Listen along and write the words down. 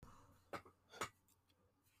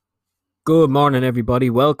Good morning, everybody.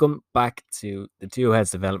 Welcome back to the Two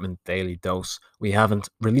Heads Development Daily Dose. We haven't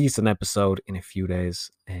released an episode in a few days.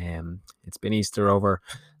 It's been Easter over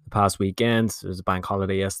the past weekend. There was a bank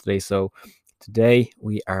holiday yesterday, so today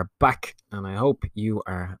we are back, and I hope you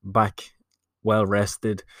are back, well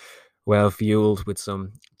rested, well fueled with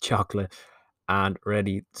some chocolate, and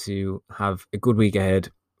ready to have a good week ahead.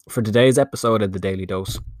 For today's episode of the Daily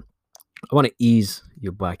Dose, I want to ease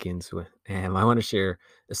you back into it. I want to share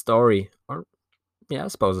a story, or I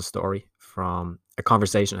suppose a story from a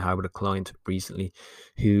conversation I had with a client recently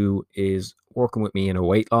who is working with me in a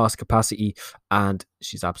weight loss capacity, and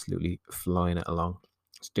she's absolutely flying it along.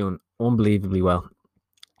 She's doing unbelievably well.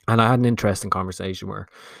 And I had an interesting conversation with her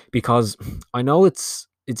because I know it's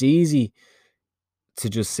easy to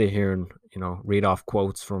just sit here and read off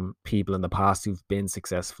quotes from people in the past who've been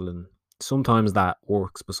successful, and sometimes that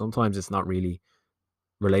works, but sometimes it's not really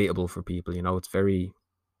relatable for people. It's very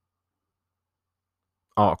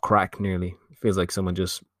crack nearly. It feels like someone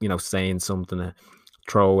just, saying something, a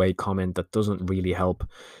throwaway comment that doesn't really help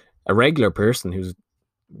a regular person who's,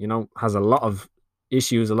 has a lot of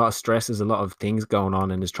issues, a lot of stresses, a lot of things going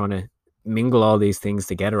on, and is trying to mingle all these things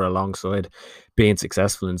together alongside being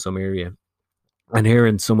successful in some area. And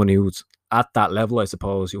hearing someone who's at that level, I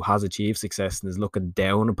suppose, who has achieved success and is looking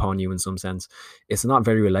down upon you in some sense, it's not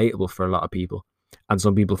very relatable for a lot of people. And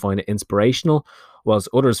some people find it inspirational, whilst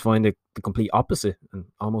others find it the complete opposite and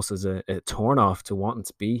almost as a turn off to wanting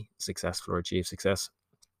to be successful or achieve success.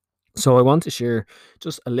 So I want to share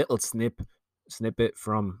just a little snippet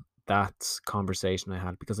from that conversation I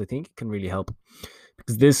had, because I think it can really help.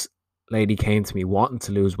 Because this lady came to me wanting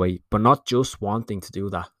to lose weight, but not just wanting to do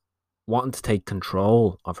that, wanting to take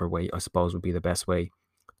control of her weight, I suppose, would be the best way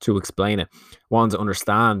to explain it. Wanting to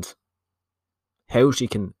understand how she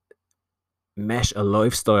can mesh a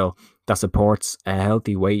lifestyle that supports a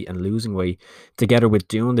healthy weight and losing weight together with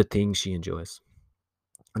doing the things she enjoys.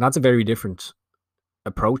 And that's a very different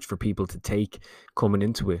approach for people to take coming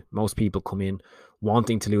into it. Most people come in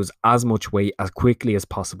wanting to lose as much weight as quickly as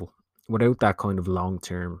possible without that kind of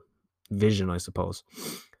long-term vision, I suppose.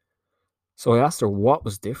 So I asked her what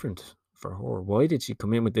was different for her. Why did she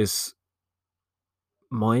come in with this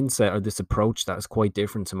mindset or this approach that is quite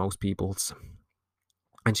different to most people's?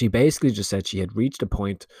 And she basically just said she had reached a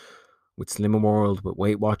point with Slimming World, with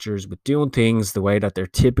Weight Watchers, with doing things the way that they're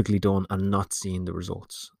typically done and not seeing the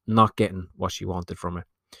results, not getting what she wanted from it,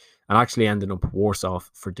 and actually ending up worse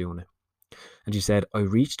off for doing it. And she said, I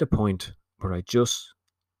reached a point where I just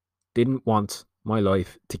didn't want my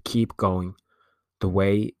life to keep going the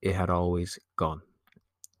way it had always gone.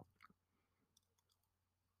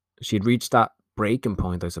 She'd reached that breaking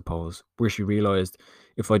point, I suppose, where she realized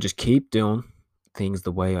if I just keep doing things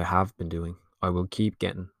the way I have been doing, I will keep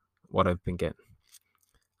getting what I've been getting.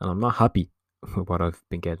 And I'm not happy with what I've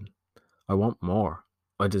been getting. I want more.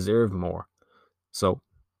 I deserve more. So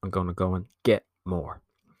I'm going to go and get more.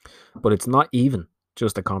 But it's not even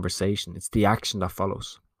just a conversation. It's the action that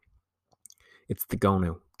follows. It's the go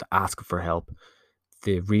now, the ask for help,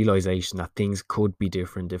 the realization that things could be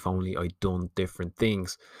different if only I'd done different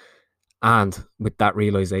things. And with that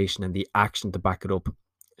realization and the action to back it up,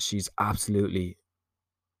 she's absolutely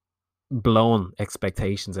blown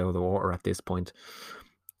expectations out of the water at this point.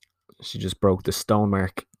 She just broke the stone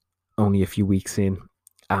mark only a few weeks in,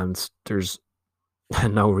 and there's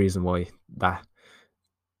no reason why that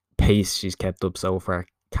pace she's kept up so far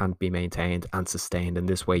can't be maintained and sustained in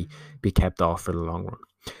this way, be kept off for the long run.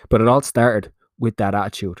 But it all started with that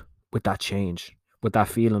attitude, with that change, with that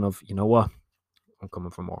feeling of, you know what, I'm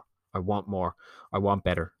coming for more. I want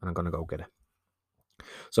better, and I'm going to go get it.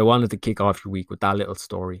 So I wanted to kick off your week with that little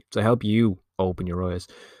story to help you open your eyes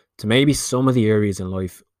to maybe some of the areas in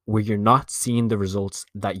life where you're not seeing the results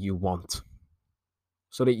that you want,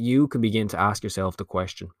 so that you can begin to ask yourself the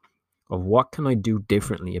question of what can I do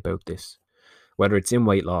differently about this? Whether it's in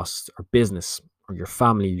weight loss or business or your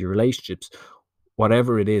family, your relationships,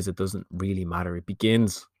 whatever it is, it doesn't really matter. It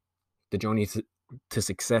begins, the journey to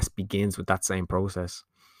success begins with that same process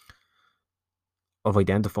of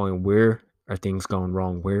identifying where are things going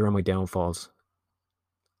wrong, where are my downfalls,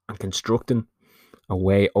 and constructing a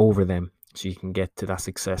way over them so you can get to that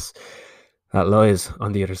success that lies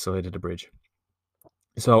on the other side of the bridge.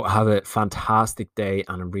 So have a fantastic day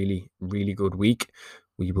and a really, really good week.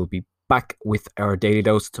 We will be back with our daily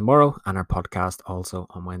dose tomorrow and our podcast also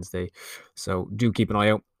on Wednesday. So do keep an eye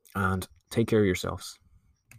out and take care of yourselves.